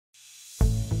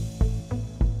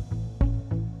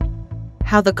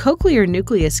how the Cochlear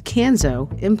Nucleus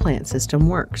Kanso implant system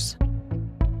works.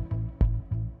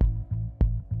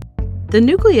 The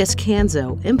Nucleus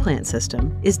Kanso implant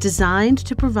system is designed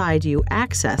to provide you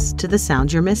access to the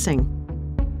sound you're missing.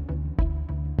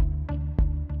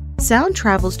 Sound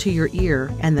travels to your ear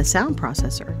and the sound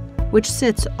processor, which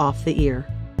sits off the ear.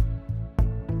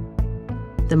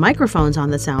 The microphones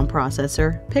on the sound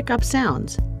processor pick up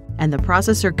sounds, and the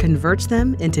processor converts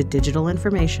them into digital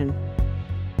information.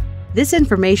 This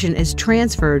information is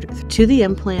transferred to the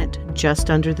implant just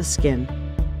under the skin.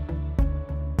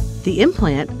 The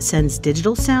implant sends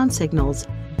digital sound signals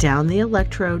down the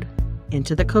electrode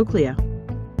into the cochlea.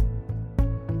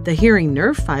 The hearing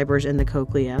nerve fibers in the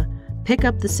cochlea pick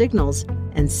up the signals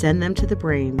and send them to the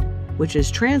brain, which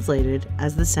is translated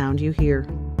as the sound you hear.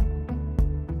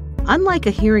 Unlike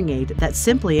a hearing aid that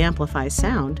simply amplifies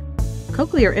sound,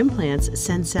 cochlear implants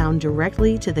send sound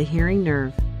directly to the hearing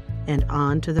nerve and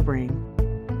on to the brain.